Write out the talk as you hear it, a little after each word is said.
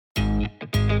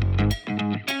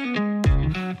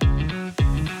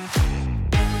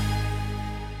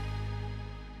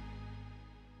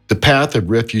path of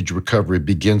refuge recovery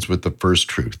begins with the first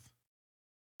truth.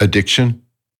 Addiction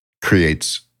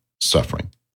creates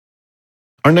suffering.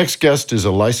 Our next guest is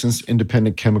a licensed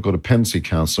independent chemical dependency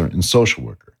counselor and social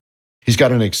worker. He's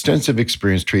got an extensive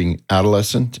experience treating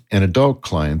adolescent and adult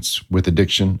clients with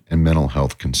addiction and mental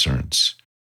health concerns.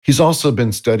 He's also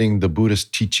been studying the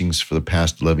Buddhist teachings for the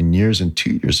past 11 years and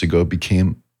 2 years ago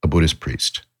became a Buddhist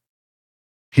priest.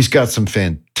 He's got some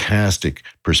fantastic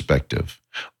perspective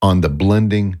on the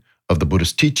blending of the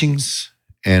Buddhist teachings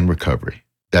and recovery.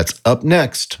 That's up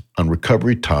next on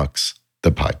Recovery Talks,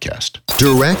 the podcast.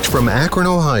 Direct from Akron,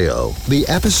 Ohio, the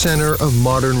epicenter of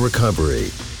modern recovery.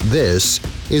 This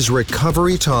is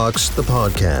Recovery Talks, the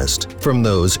podcast. From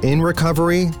those in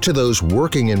recovery to those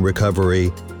working in recovery,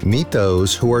 meet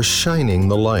those who are shining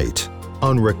the light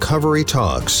on Recovery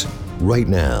Talks right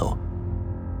now.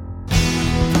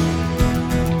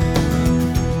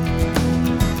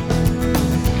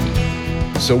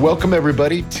 So welcome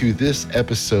everybody to this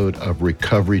episode of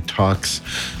Recovery Talks,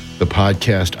 the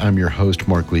podcast. I'm your host,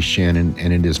 Mark Lee Shannon,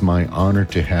 and it is my honor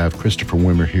to have Christopher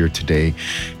Wimmer here today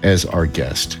as our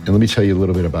guest. And let me tell you a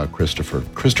little bit about Christopher.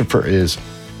 Christopher is,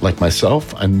 like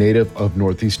myself, a native of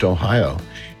Northeast Ohio.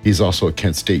 He's also a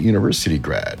Kent State University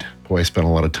grad. Boy, I spent a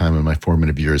lot of time in my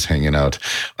formative years hanging out.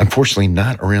 Unfortunately,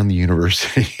 not around the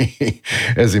university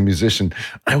as a musician.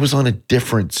 I was on a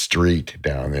different street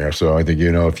down there. So I think,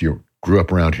 if you grew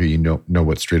up around here, you know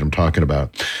what street I'm talking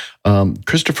about.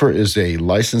 Christopher is a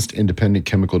licensed independent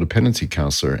chemical dependency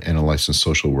counselor and a licensed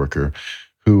social worker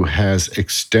who has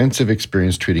extensive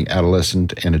experience treating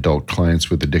adolescent and adult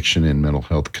clients with addiction and mental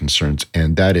health concerns.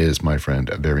 And that is, my friend,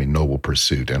 a very noble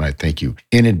pursuit. And I thank you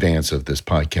in advance of this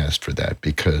podcast for that,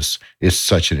 because it's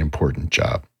such an important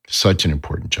job. Such an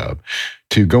important job.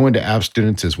 To go into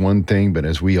abstinence is one thing, but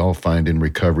as we all find in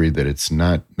recovery, that it's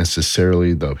not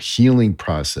necessarily the healing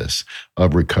process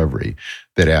of recovery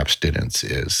that abstinence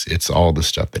is. It's all the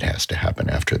stuff that has to happen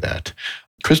after that.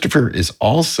 Christopher is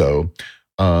also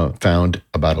found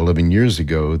about 11 years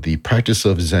ago the practice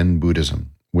of Zen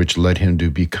Buddhism, which led him to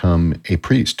become a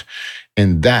priest.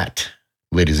 And that,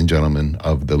 ladies and gentlemen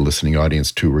of the listening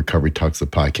audience to Recovery Talks, the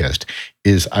podcast,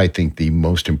 is, I think, the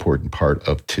most important part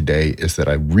of today, is that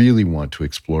I really want to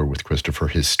explore with Christopher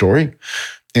his story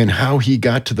and how he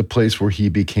got to the place where he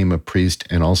became a priest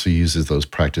and also uses those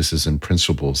practices and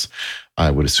principles,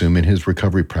 I would assume, in his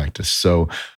recovery practice. So,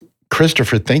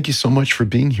 Christopher, thank you so much for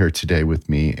being here today with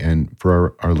me and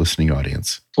for our listening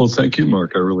audience. Well, thank you,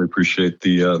 Mark. I really appreciate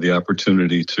the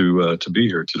opportunity to be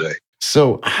here today.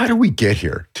 So how do we get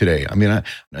here today? I mean,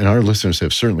 and our listeners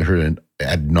have certainly heard it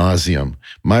ad nauseum,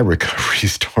 my recovery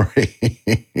story.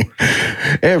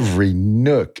 Every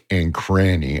nook and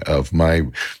cranny of my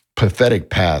pathetic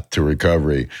path to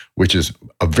recovery, which is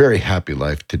a very happy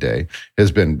life today,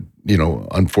 has been,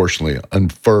 unfortunately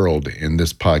unfurled in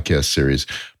this podcast series.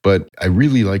 But I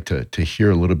really like to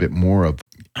hear a little bit more of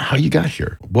how you got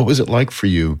here. What was it like for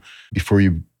you before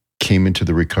you came into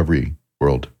the recovery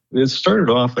world? It started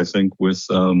off, I think, with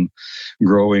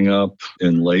growing up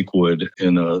in Lakewood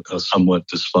in a somewhat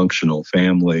dysfunctional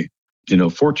family.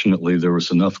 Fortunately, there was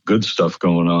enough good stuff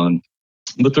going on,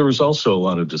 but there was also a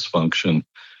lot of dysfunction.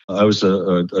 I was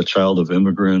a child of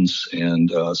immigrants,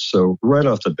 and so right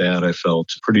off the bat, I felt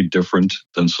pretty different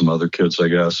than some other kids, I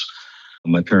guess.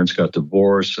 My parents got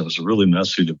divorced. It was a really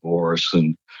messy divorce,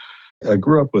 and I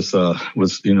grew up with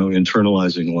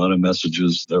internalizing a lot of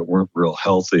messages that weren't real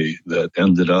healthy that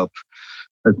ended up,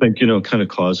 I think, kind of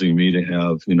causing me to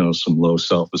have, some low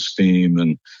self-esteem.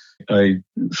 And I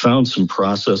found some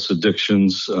process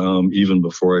addictions even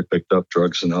before I picked up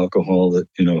drugs and alcohol that,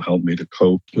 helped me to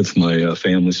cope with my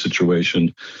family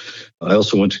situation. I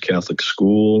also went to Catholic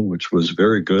school, which was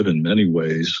very good in many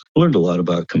ways. I learned a lot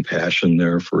about compassion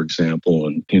there, for example,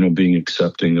 and, being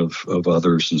accepting of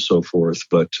others and so forth.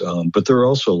 But there are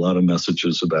also a lot of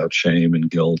messages about shame and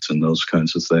guilt and those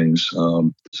kinds of things.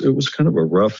 It was kind of a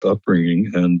rough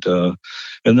upbringing. And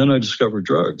then I discovered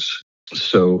drugs.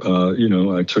 So,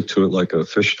 I took to it like a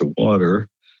fish to water,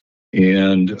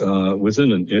 and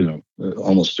within,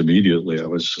 almost immediately, I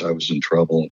was in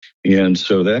trouble. And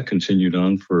so that continued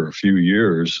on for a few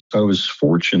years. I was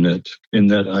fortunate in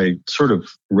that I sort of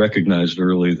recognized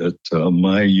early that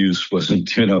my use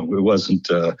wasn't,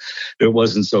 it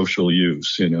wasn't social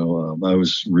use. I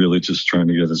was really just trying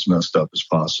to get as messed up as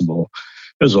possible,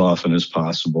 as often as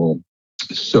possible.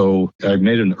 So I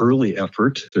made an early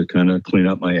effort to kind of clean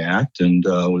up my act, and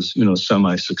was,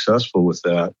 semi-successful with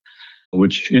that,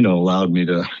 which, allowed me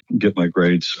to get my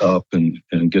grades up and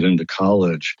get into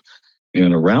college.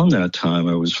 And around that time,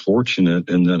 I was fortunate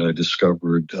in that I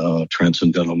discovered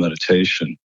transcendental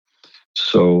meditation.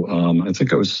 So I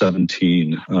think I was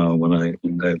 17 when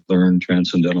I learned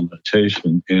transcendental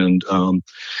meditation, and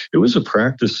it was a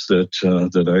practice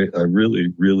that I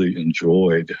really really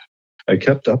enjoyed. I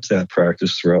kept up that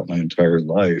practice throughout my entire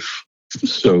life.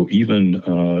 So even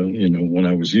when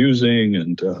I was using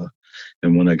and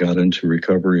when I got into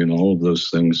recovery and all of those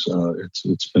things,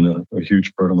 it's been a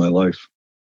huge part of my life.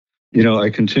 I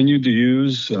continued to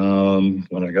use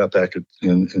when I got back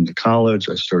into college.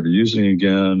 I started using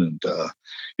again,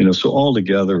 and so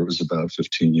altogether it was about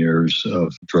 15 years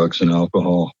of drugs and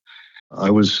alcohol. I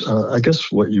was, I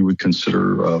guess, what you would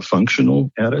consider a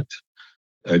functional addict.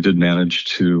 I did manage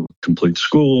to complete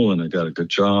school, and I got a good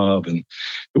job, and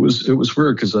it was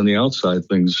weird because on the outside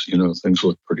things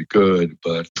looked pretty good,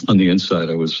 but on the inside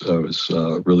I was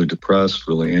really depressed,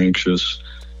 really anxious.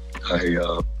 I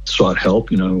sought help.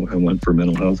 I went for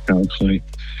mental health counseling,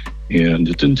 and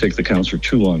it didn't take the counselor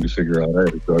too long to figure out I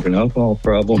had a drug and alcohol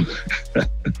problem.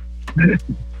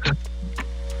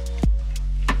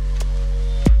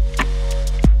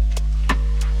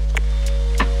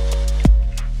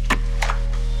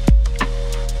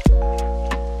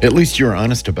 At least you're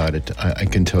honest about it. I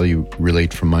can tell you,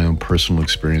 relate from my own personal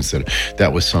experience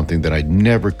that was something that I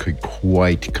never could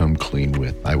quite come clean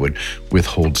with. I would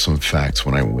withhold some facts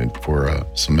when I went for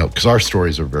some help, because our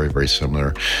stories are very, very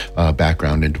similar.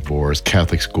 Background in divorce,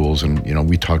 Catholic schools, and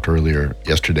we talked earlier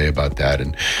yesterday about that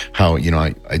and how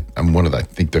I'm one of I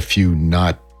think the few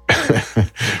not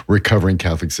recovering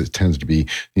Catholics that tends to be,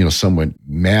 somewhat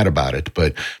mad about it.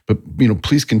 But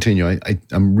please continue.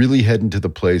 I'm really heading to the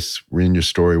place in your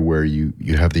story where you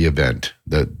have the event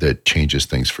that changes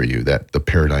things for you, that the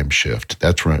paradigm shift.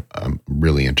 That's what I'm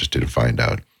really interested to find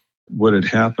out. What had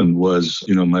happened was,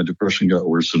 my depression got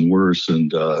worse and worse,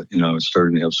 and I was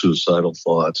starting to have suicidal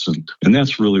thoughts, and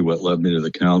that's really what led me to the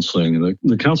counseling. And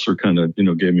the counselor kind of,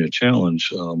 gave me a challenge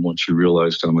once she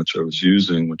realized how much I was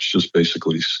using, which just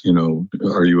basically,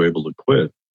 are you able to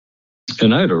quit?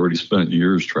 And I had already spent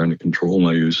years trying to control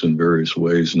my use in various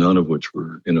ways, none of which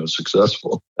were,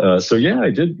 successful. So yeah, I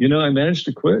did. I managed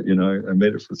to quit. I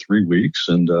made it for 3 weeks,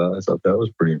 and I thought that was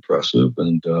pretty impressive.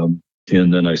 And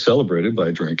then I celebrated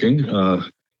by drinking.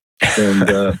 And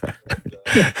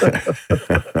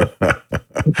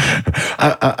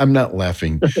I'm not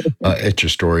laughing at your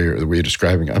story or the way you're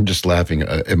describing it. I'm just laughing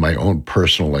at my own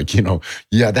personal,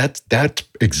 that's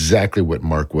exactly what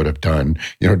Mark would have done,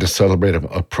 to celebrate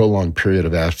a prolonged period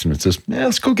of abstinence.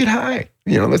 Let's go get high.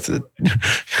 Let's.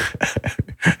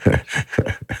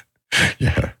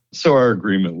 Yeah. So our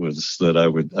agreement was that I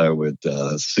would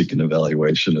seek an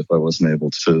evaluation if I wasn't able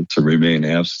to remain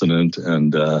abstinent,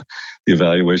 and the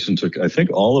evaluation took, I think,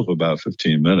 all of about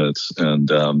 15 minutes. And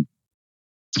the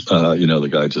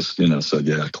guy just said,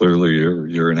 yeah, clearly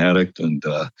you're an addict, and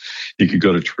you could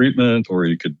go to treatment or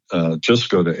you could just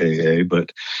go to AA,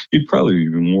 but you'd probably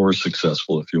be more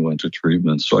successful if you went to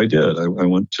treatment. So I did. I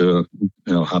went to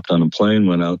hopped on a plane,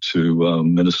 went out to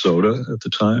Minnesota at the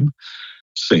time.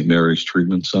 St. Mary's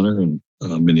Treatment Center in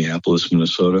Minneapolis,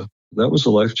 Minnesota. That was a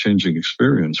life-changing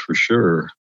experience for sure.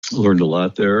 Learned a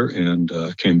lot there, and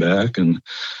came back, and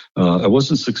I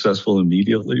wasn't successful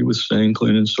immediately with staying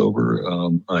clean and sober.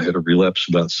 I had a relapse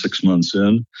about 6 months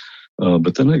in,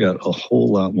 but then I got a whole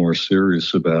lot more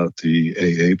serious about the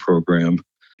AA program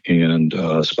and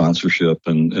sponsorship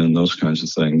and those kinds of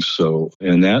things. So,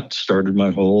 and that started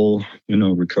my whole,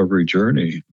 recovery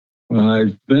journey.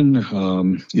 I've been,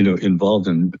 involved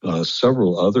in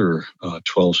several other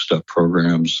 12-step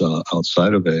programs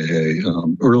outside of AA.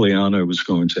 Early on, I was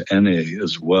going to NA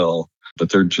as well, but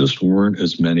there just weren't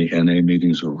as many NA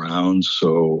meetings around,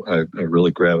 so I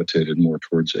really gravitated more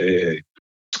towards AA.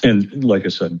 And like I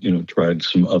said, tried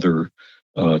some other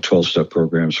 12-step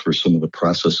programs for some of the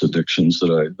process addictions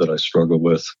that I struggle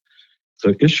with.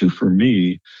 The issue for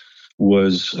me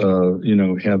was,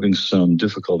 having some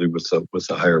difficulty with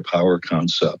the higher power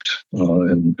concept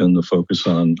and the focus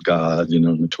on God,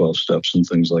 and the 12 steps and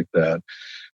things like that,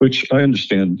 which I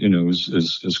understand,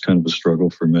 is kind of a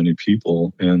struggle for many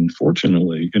people. And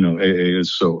fortunately, AA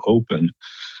is so open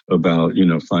about,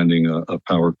 finding a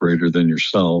power greater than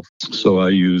yourself. So I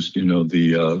used,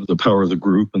 the power of the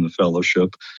group and the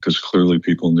fellowship, because clearly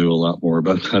people knew a lot more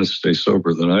about how to stay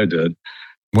sober than I did.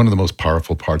 One of the most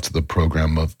powerful parts of the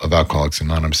program of Alcoholics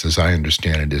Anonymous, as I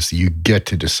understand it, is you get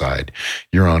to decide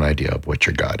your own idea of what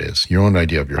your God is, your own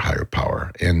idea of your higher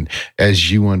power. And as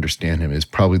you understand him, is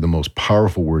probably the most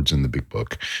powerful words in the big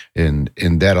book. And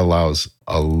that allows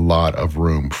a lot of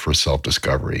room for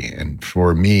self-discovery. And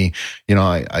for me,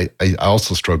 I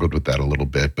also struggled with that a little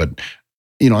bit, but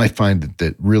I find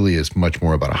that really is much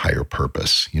more about a higher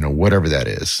purpose, whatever that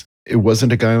is. it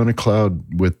wasn't a guy on a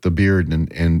cloud with the beard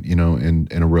and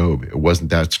in a robe. It wasn't.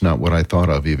 That's not what I thought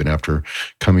of. Even after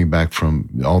coming back from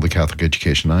all the Catholic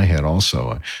education I had,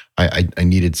 also, I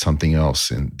needed something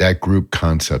else, and that group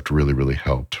concept really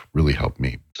helped. Really helped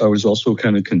me. I was also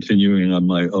kind of continuing on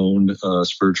my own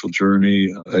spiritual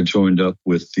journey. I joined up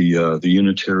with the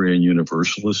Unitarian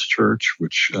Universalist Church,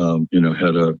 which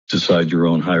had a decide your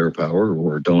own higher power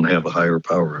or don't have a higher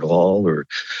power at all, or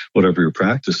whatever your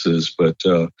practice is. But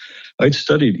I'd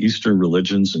studied Eastern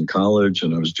religions in college,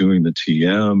 and I was doing the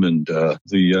TM, and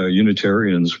the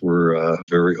Unitarians were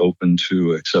very open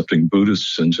to accepting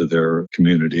Buddhists into their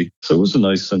community. So it was a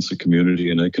nice sense of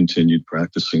community, and I continued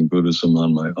practicing Buddhism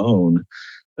on my own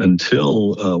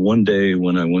until one day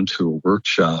when I went to a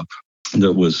workshop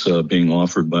that was being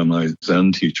offered by my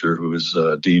Zen teacher, who is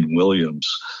Dean Williams.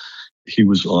 He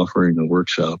was offering a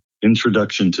workshop,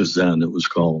 Introduction to Zen, it was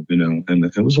called, and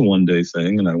it was a one-day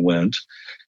thing, and I went.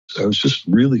 I was just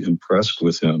really impressed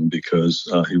with him because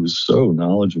he was so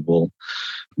knowledgeable,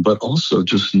 but also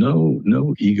just no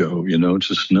ego,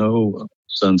 just no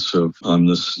sense of I'm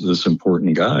this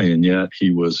important guy, and yet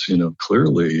he was,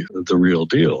 clearly the real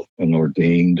deal, an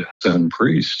ordained Zen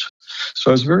priest.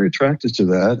 So I was very attracted to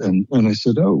that, and I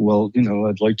said, "Oh, well,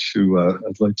 I'd like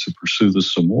to pursue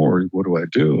this some more. What do I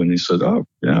do?" And he said, "Oh,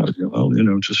 yeah, well,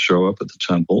 just show up at the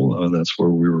temple. That's where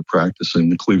we were practicing,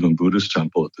 the Cleveland Buddhist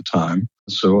Temple at the time."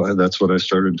 So that's what I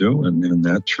started doing, and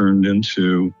that turned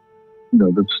into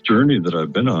this journey that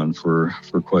I've been on for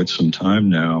quite some time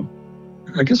now.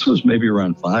 I guess it was maybe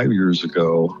around 5 years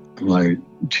ago, my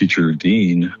teacher,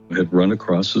 Dean, had run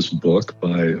across this book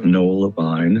by Noah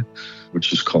Levine,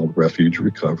 which is called Refuge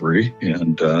Recovery.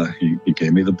 And he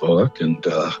gave me the book, and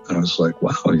I was like,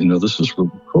 wow, this is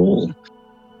really cool.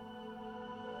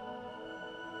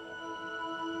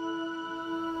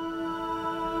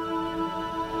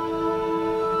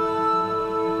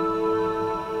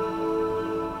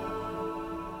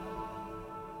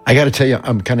 I got to tell you,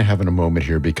 I'm kind of having a moment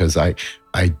here because I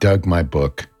dug my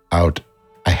book out.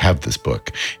 I have this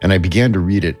book, and I began to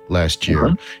read it last year.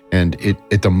 Uh-huh. And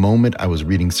at the moment, I was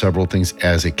reading several things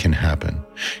as it can happen,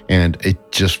 and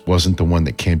it just wasn't the one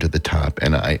that came to the top.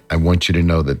 And I want you to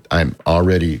know that I'm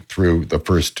already through the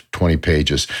first 20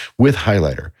 pages with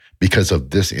highlighter because of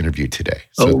this interview today.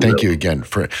 So thank you again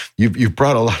for you've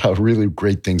brought a lot of really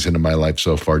great things into my life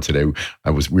so far today. We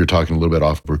were talking a little bit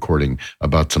off recording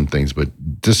about some things, but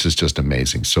this is just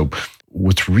amazing. So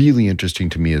what's really interesting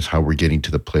to me is how we're getting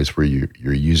to the place where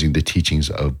you're using the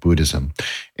teachings of Buddhism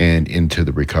and into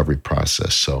the recovery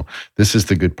process. So this is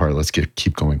the good part. Let's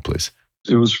keep going, please.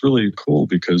 It was really cool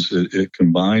because it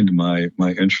combined my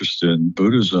interest in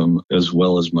Buddhism as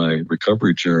well as my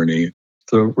recovery journey.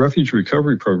 The Refuge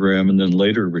Recovery Program and then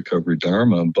later Recovery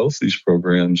Dharma, both these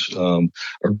programs are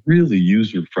really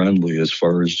user-friendly as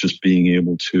far as just being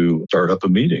able to start up a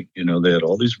meeting. They had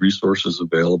all these resources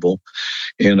available.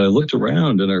 And I looked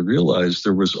around and I realized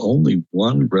there was only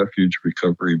one Refuge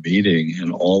Recovery meeting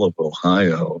in all of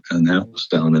Ohio, and that was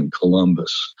down in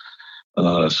Columbus.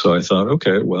 So I thought,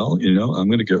 okay, well, I'm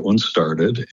going to get one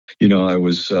started. I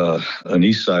was an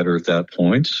East Sider at that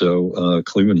point, so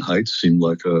Cleveland Heights seemed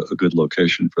like a good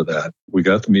location for that. We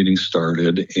got the meeting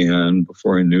started, and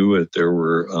before I knew it, there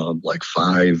were like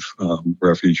 5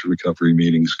 refuge recovery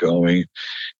meetings going,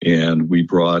 and we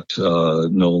brought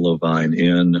Noah Levine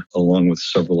in, along with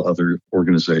several other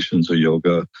organizations, a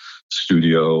yoga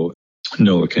studio.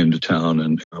 Noah came to town,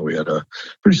 and we had a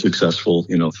pretty successful,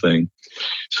 thing.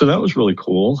 So that was really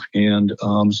cool. And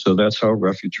so that's how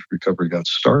Refuge Recovery got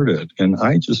started. And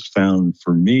I just found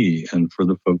for me and for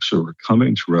the folks who were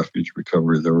coming to Refuge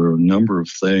Recovery, there were a number of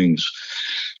things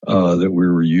that we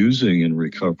were using in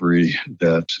recovery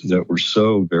that were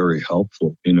so very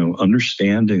helpful.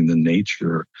 Understanding the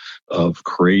nature of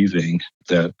craving,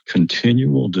 that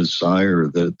continual desire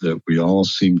that we all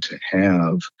seem to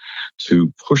have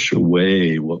to push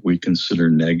away what we consider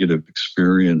negative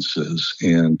experiences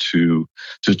and to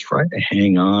try to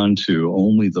hang on to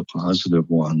only the positive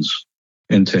ones,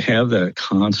 and to have that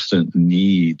constant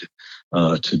need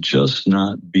to just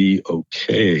not be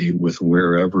okay with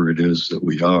wherever it is that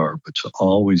we are, but to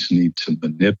always need to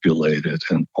manipulate it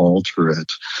and alter it.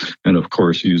 And of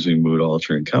course, using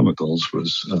mood-altering chemicals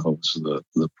was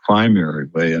the primary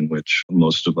way in which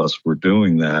most of us were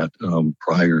doing that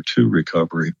prior to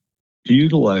recovery.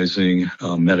 Utilizing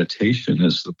meditation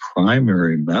as the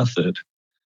primary method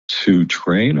to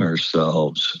train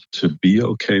ourselves to be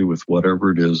okay with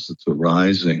whatever it is that's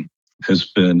arising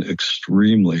has been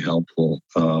extremely helpful,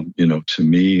 to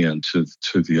me and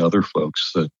to the other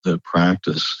folks that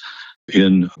practice.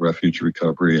 in Refuge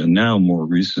Recovery, and now more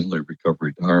recently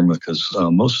Recovery Dharma, because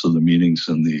most of the meetings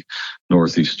in the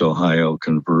Northeast Ohio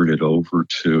converted over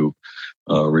to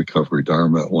Recovery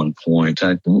Dharma at one point.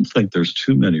 I don't think there's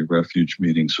too many refuge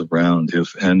meetings around,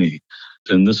 if any.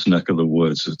 In this neck of the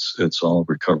woods, it's all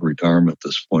Recovery Dharma at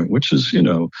this point, which is,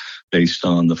 based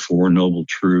on the Four Noble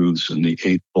Truths and the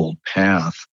Eightfold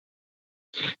Path.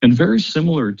 And very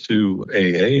similar to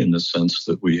AA in the sense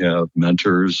that we have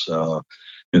mentors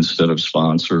instead of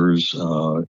sponsors.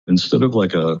 Instead of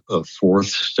like a fourth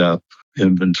step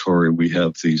inventory, we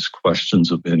have these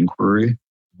questions of inquiry.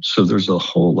 So there's a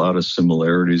whole lot of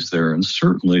similarities there. And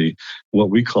certainly what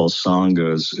we call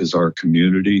Sangha is our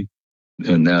community.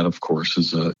 And that, of course,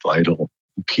 is a vital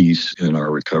piece in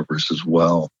our recoveries as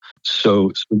well.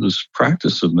 So this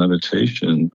practice of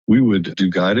meditation, we would do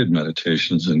guided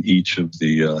meditations in each of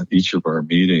our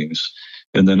meetings.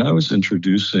 And then I was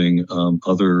introducing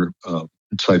other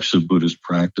types of Buddhist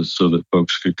practice so that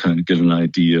folks could kind of get an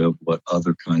idea of what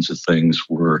other kinds of things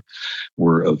were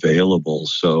available.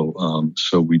 So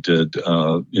we did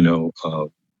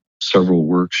several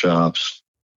workshops,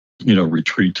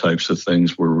 retreat types of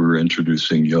things where we were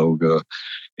introducing yoga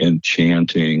and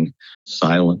chanting,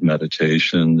 silent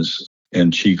meditations,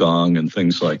 and qigong and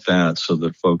things like that, so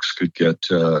that folks could get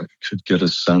a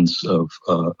sense of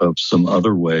some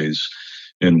other ways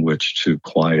in which to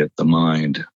quiet the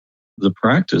mind. The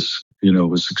practice,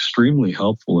 was extremely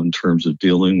helpful in terms of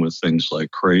dealing with things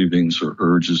like cravings or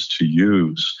urges to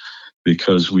use,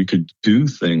 because we could do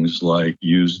things like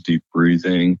use deep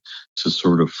breathing to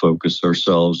sort of focus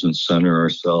ourselves and center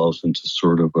ourselves and to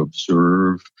sort of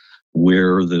observe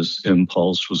where this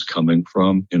impulse was coming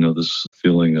from, this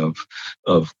feeling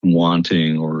of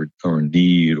wanting or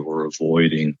need or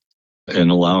avoiding,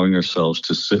 and allowing ourselves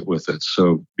to sit with it.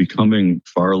 So becoming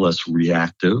far less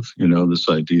reactive, this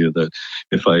idea that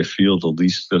if I feel the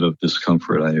least bit of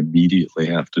discomfort, I immediately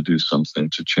have to do something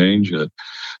to change it.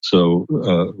 So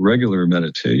regular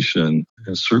meditation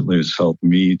certainly has helped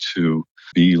me to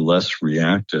be less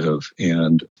reactive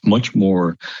and much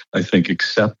more, I think,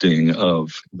 accepting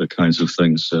of the kinds of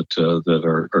things that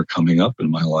are coming up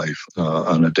in my life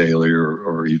on a daily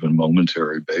or even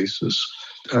momentary basis.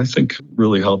 I think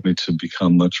really helped me to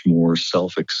become much more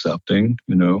self-accepting,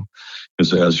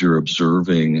 because as you're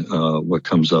observing what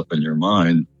comes up in your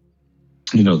mind,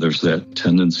 there's that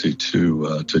tendency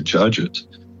to judge it.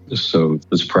 So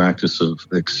this practice of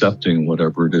accepting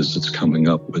whatever it is that's coming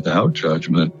up without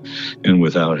judgment and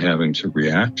without having to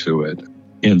react to it.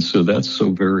 And so that's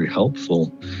so very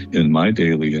helpful in my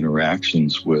daily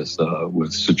interactions with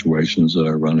situations that I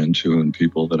run into and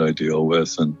people that I deal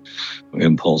with and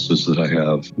impulses that I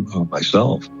have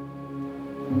myself.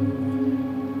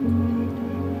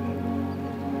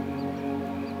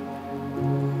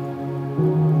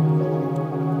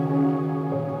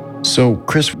 So,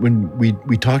 Chris, when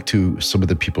we talk to some of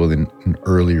the people in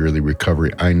early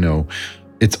recovery, I know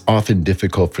it's often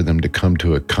difficult for them to come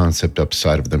to a concept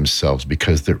outside of themselves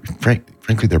because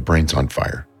frankly, their brain's on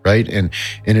fire, right? And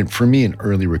for me in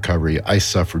early recovery, I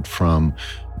suffered from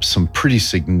some pretty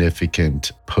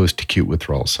significant post-acute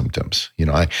withdrawal symptoms.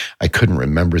 I couldn't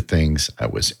remember things. I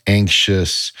was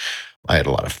anxious. I had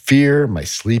a lot of fear. My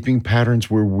sleeping patterns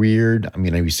were weird.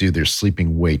 I was either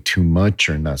sleeping way too much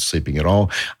or not sleeping at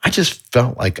all. I just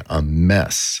felt like a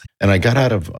mess. And I got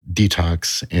out of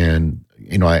detox and,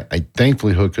 I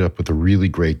thankfully hooked up with a really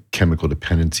great chemical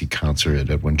dependency counselor at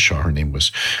Edwin Shaw. Her name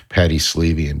was Patty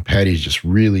Sleevey. And Patty just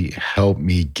really helped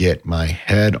me get my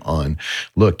head on,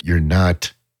 look, you're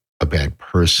not a bad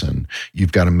person.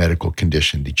 You've got a medical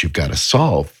condition that you've got to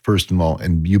solve, first of all,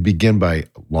 and you begin by a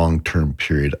long-term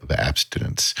period of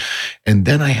abstinence. And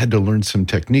then I had to learn some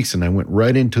techniques, and I went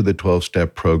right into the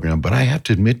 12-step program. But I have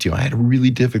to admit to you, I had a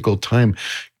really difficult time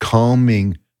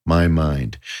calming my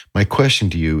mind. My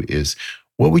question to you is,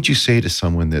 what would you say to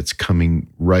someone that's coming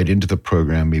right into the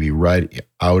program, maybe right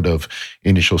out of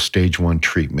initial stage 1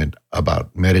 treatment,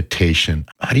 about meditation?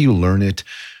 How do you learn it?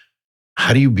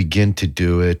 How do you begin to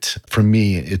do it? For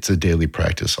me, it's a daily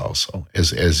practice also,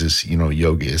 as is,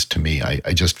 yoga is to me.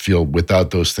 I just feel without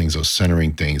those things, those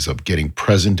centering things of getting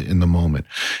present in the moment.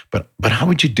 But how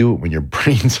would you do it when your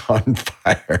brain's on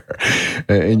fire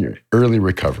in your early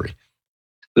recovery?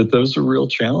 That those are real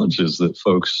challenges that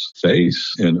folks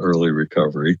face in early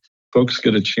recovery. Folks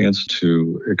get a chance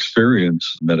to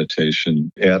experience meditation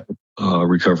at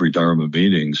Recovery Dharma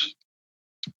meetings.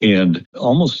 And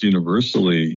almost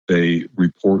universally, they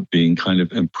report being kind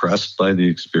of impressed by the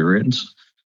experience.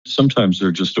 Sometimes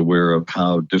they're just aware of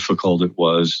how difficult it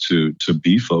was to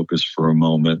be focused for a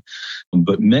moment,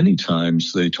 but many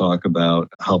times they talk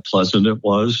about how pleasant it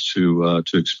was to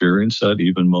experience that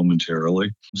even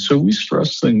momentarily. So we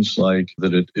stress things like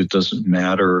that it doesn't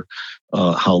matter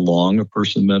how long a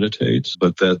person meditates,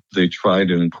 but that they try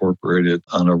to incorporate it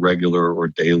on a regular or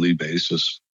daily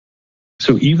basis.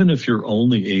 So even if you're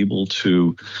only able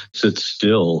to sit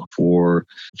still for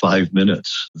 5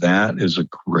 minutes, that is a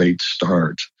great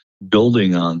start.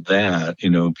 Building on that,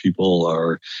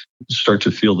 people start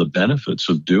to feel the benefits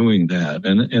of doing that.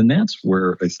 And that's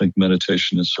where I think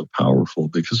meditation is so powerful,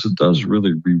 because it does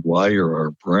really rewire our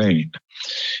brain.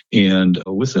 And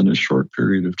within a short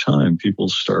period of time, people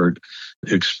start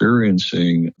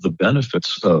experiencing the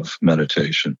benefits of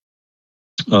meditation.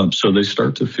 So they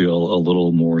start to feel a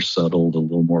little more settled, a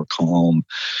little more calm.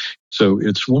 So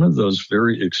it's one of those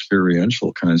very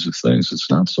experiential kinds of things. It's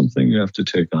not something you have to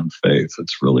take on faith.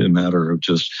 It's really a matter of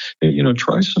just, hey,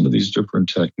 try some of these different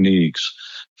techniques.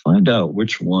 Find out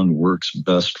which one works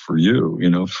best for you.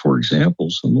 For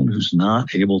example, someone who's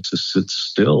not able to sit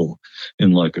still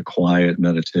in like a quiet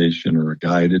meditation or a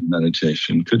guided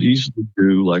meditation could easily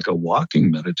do like a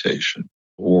walking meditation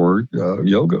or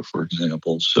yoga, for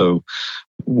example. So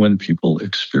when people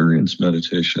experience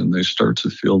meditation, they start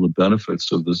to feel the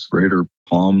benefits of this greater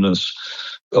calmness,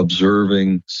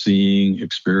 observing, seeing,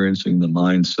 experiencing the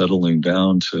mind settling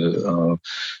down to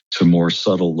more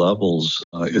subtle levels.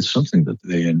 It's something that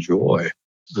they enjoy.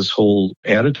 This whole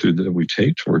attitude that we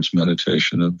take towards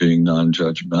meditation of being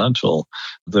non-judgmental,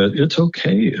 that it's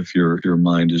okay if your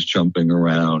mind is jumping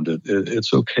around.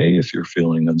 It's okay if you're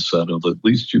feeling unsettled. At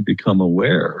least you become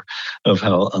aware of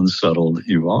how unsettled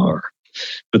you are.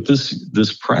 But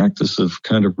this practice of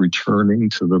kind of returning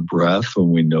to the breath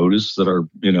when we notice that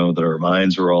our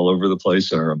minds are all over the place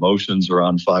and our emotions are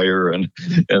on fire and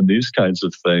these kinds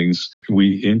of things,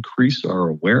 we increase our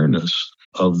awareness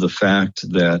of the fact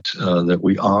that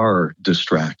we are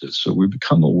distracted. So we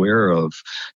become aware of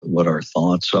what our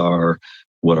thoughts are,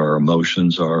 what our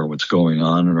emotions are, what's going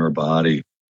on in our body.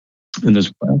 And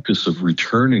this practice of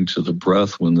returning to the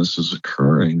breath when this is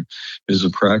occurring is a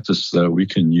practice that we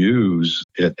can use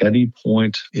at any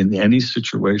point in any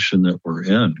situation that we're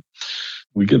in.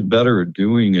 We get better at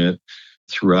doing it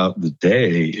throughout the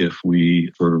day if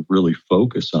we sort of really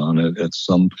focus on it at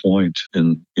some point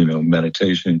in,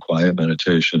 meditation, quiet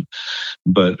meditation.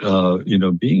 But,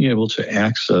 being able to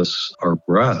access our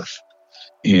breath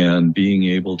and being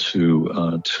able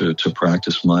to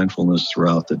practice mindfulness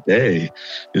throughout the day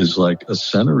is like a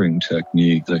centering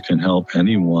technique that can help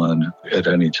anyone at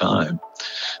any time.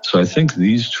 So I think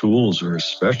these tools are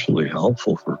especially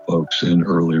helpful for folks in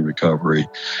early recovery.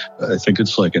 I think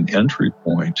it's like an entry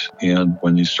point, and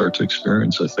when you start to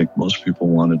experience, I think most people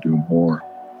want to do more.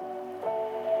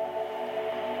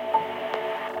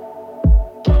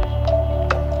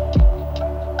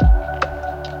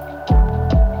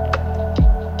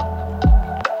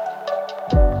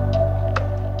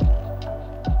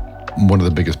 One of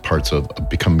the biggest parts of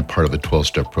becoming part of the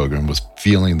 12-step program was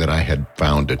feeling that I had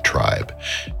found a tribe.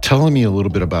 Telling me a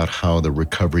little bit about how the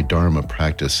Recovery Dharma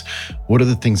practice, what are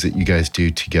the things that you guys do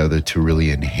together to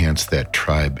really enhance that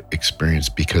tribe experience?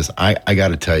 Because I got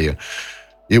to tell you,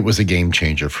 it was a game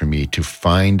changer for me to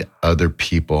find other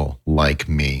people like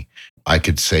me. I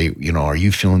could say, are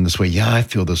you feeling this way? Yeah, I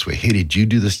feel this way. Hey, did you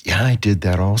do this? Yeah, I did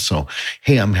that also.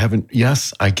 Hey,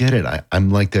 yes, I get it. I'm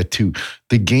like that too.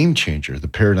 The game changer, the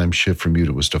paradigm shift for me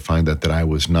was to find that I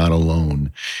was not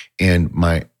alone. And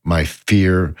my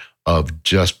fear of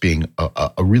just being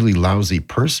a really lousy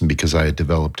person because I had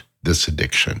developed this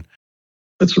addiction.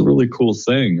 That's a really cool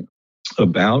thing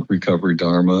about Recovery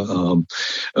Dharma.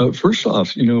 First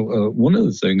off, one of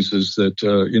the things is that,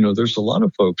 there's a lot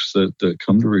of folks that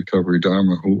come to Recovery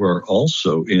Dharma who are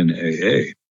also in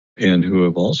AA and who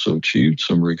have also achieved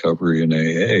some recovery in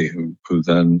AA, who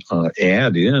then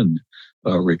add in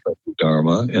Recovery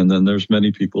Dharma. And then there's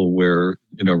many people where,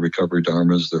 Recovery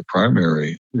Dharma is their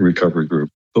primary recovery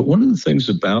group. But one of the things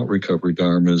about Recovery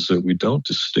Dharma is that we don't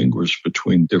distinguish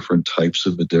between different types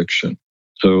of addiction.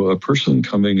 So a person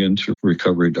coming into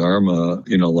Recovery Dharma,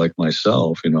 like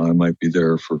myself, I might be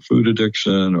there for food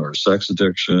addiction or sex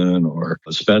addiction or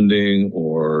spending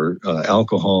or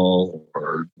alcohol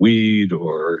or weed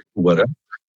or whatever,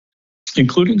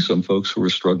 including some folks who are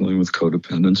struggling with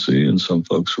codependency and some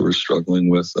folks who are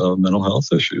struggling with mental health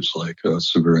issues like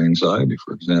severe anxiety,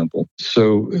 for example.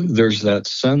 So there's that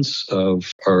sense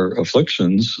of our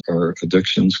afflictions, our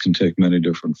addictions can take many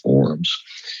different forms,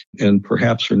 and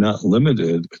perhaps are not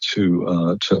limited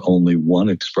to only one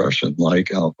expression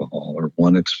like alcohol or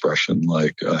one expression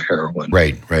like heroin.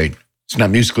 Right. It's not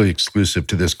musically exclusive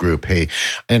to this group. Hey,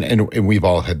 and we've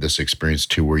all had this experience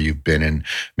too, where you've been in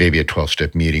maybe a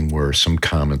 12-step meeting where some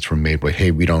comments were made like, hey,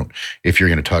 we don't, if you're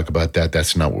going to talk about that,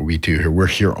 that's not what we do here. We're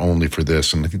here only for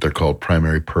this. And I think they're called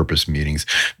primary purpose meetings.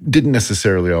 Didn't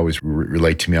necessarily always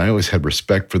relate to me. I always had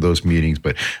respect for those meetings,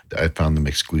 but I found them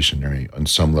exclusionary on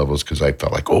some levels because I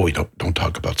felt like, oh, we don't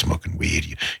talk about smoking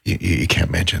weed. You can't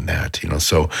mention that,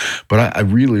 So, but I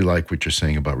really like what you're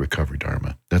saying about Recovery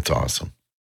Dharma. That's awesome.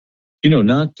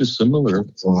 Not dissimilar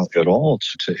at all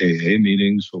to AA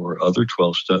meetings or other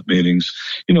 12-step meetings.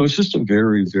 It's just a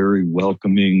very, very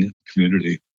welcoming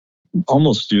community.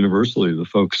 Almost universally, the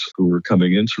folks who were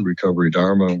coming into Recovery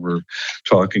Dharma were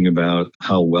talking about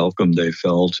how welcome they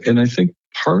felt. And I think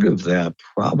part of that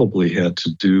probably had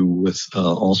to do with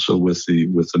also with the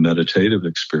meditative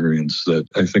experience, that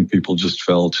I think people just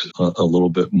felt a little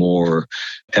bit more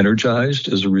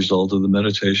energized as a result of the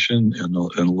meditation and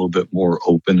a little bit more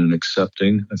open and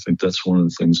accepting. I think that's one of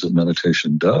the things that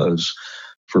meditation does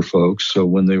for folks. So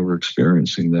when they were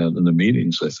experiencing that in the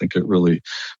meetings, I think it really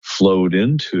flowed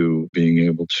into being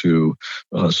able to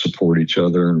support each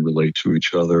other and relate to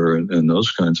each other and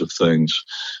those kinds of things.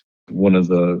 One of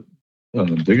the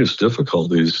biggest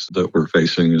difficulties that we're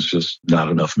facing is just not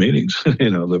enough meetings.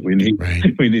 That we need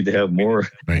we need to have more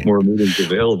meetings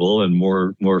available and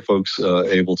more folks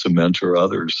able to mentor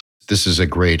others. This is a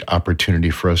great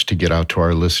opportunity for us to get out to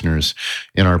our listeners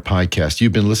in our podcast.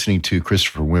 You've been listening to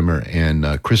Christopher Wimmer,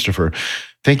 and Christopher,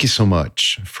 thank you so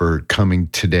much for coming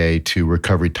today to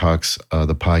Recovery Talks,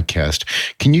 the podcast.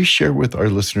 Can you share with our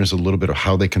listeners a little bit of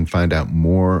how they can find out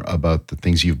more about the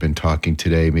things you've been talking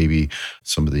today, maybe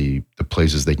some of the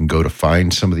places they can go to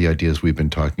find some of the ideas we've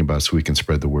been talking about so we can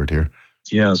spread the word here?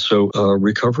 Yeah, so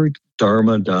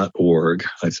recoverydharma.org,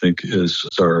 I think, is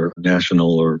our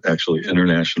national or actually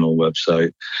international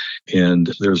website.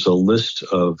 And there's a list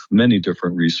of many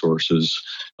different resources.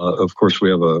 Of course, we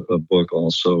have a book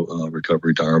also,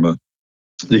 Recovery Dharma,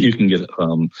 that you can get,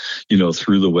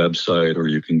 through the website, or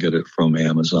you can get it from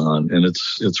Amazon, and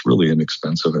it's really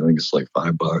inexpensive. I think it's like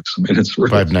 $5. I mean, it's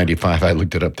really $5.95. I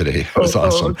looked it up today. It was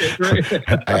awesome. Okay, great.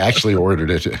 I actually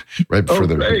ordered it right before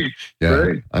the great. Yeah,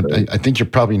 great. I think you're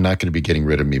probably not going to be getting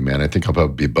rid of me, man. I think I'll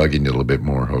probably be bugging you a little bit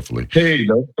more, hopefully. Hey,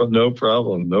 no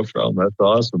problem. That's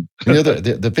awesome.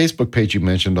 The Facebook page you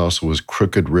mentioned also was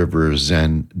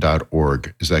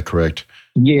crookedriverzen.org. Is that correct?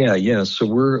 Yeah. So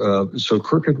we're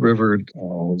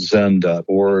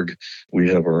crookedriverzen.org. We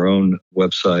have our own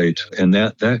website, and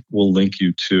that will link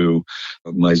you to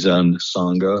my Zen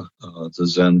Sangha, the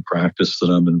Zen practice that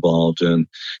I'm involved in,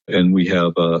 and we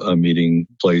have a meeting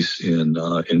place in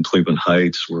Cleveland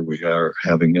Heights where we are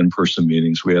having in-person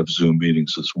meetings. We have Zoom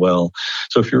meetings as well.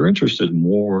 So if you're interested in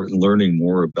learning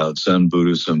more about Zen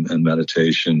Buddhism and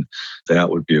meditation, that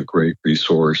would be a great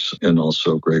resource and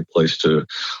also a great place to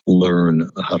learn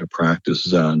how to practice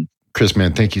Zen. Chris,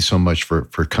 man, thank you so much for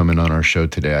coming on our show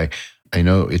today. I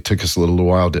know it took us a little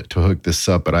while to hook this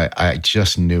up, but I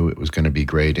just knew it was going to be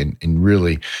great. And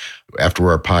really, after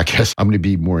our podcast, I'm going to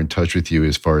be more in touch with you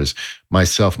as far as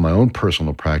myself, my own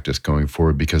personal practice going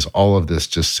forward, because all of this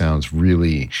just sounds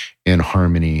really in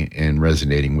harmony and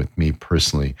resonating with me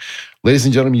personally. Ladies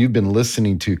and gentlemen, you've been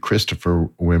listening to Christopher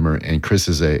Wimmer, and Chris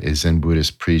is a Zen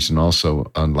Buddhist priest and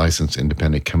also a licensed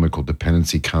independent chemical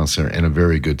dependency counselor and a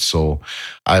very good soul.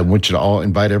 I want you to all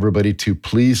invite everybody to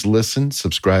please listen,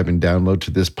 subscribe, and download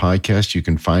to this podcast. You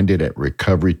can find it at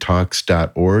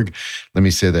recoverytalks.org. Let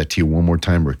me say that to you one more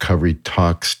time,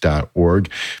 recoverytalks.org.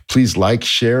 Please like,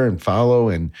 share, and follow,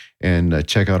 and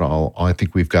check out all. I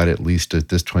think we've got at least at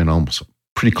this point almost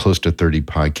pretty close to 30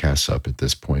 podcasts up at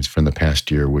this point from the past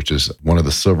year, which is one of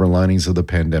the silver linings of the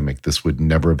pandemic. This would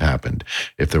never have happened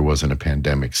if there wasn't a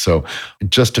pandemic. So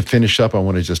just to finish up, I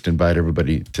want to just invite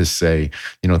everybody to say,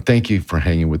 thank you for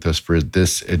hanging with us for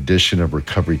this edition of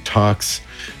Recovery Talks.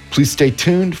 Please stay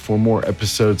tuned for more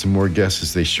episodes and more guests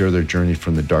as they share their journey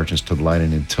from the darkness to the light.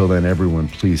 And until then, everyone,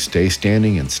 please stay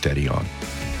standing and steady on.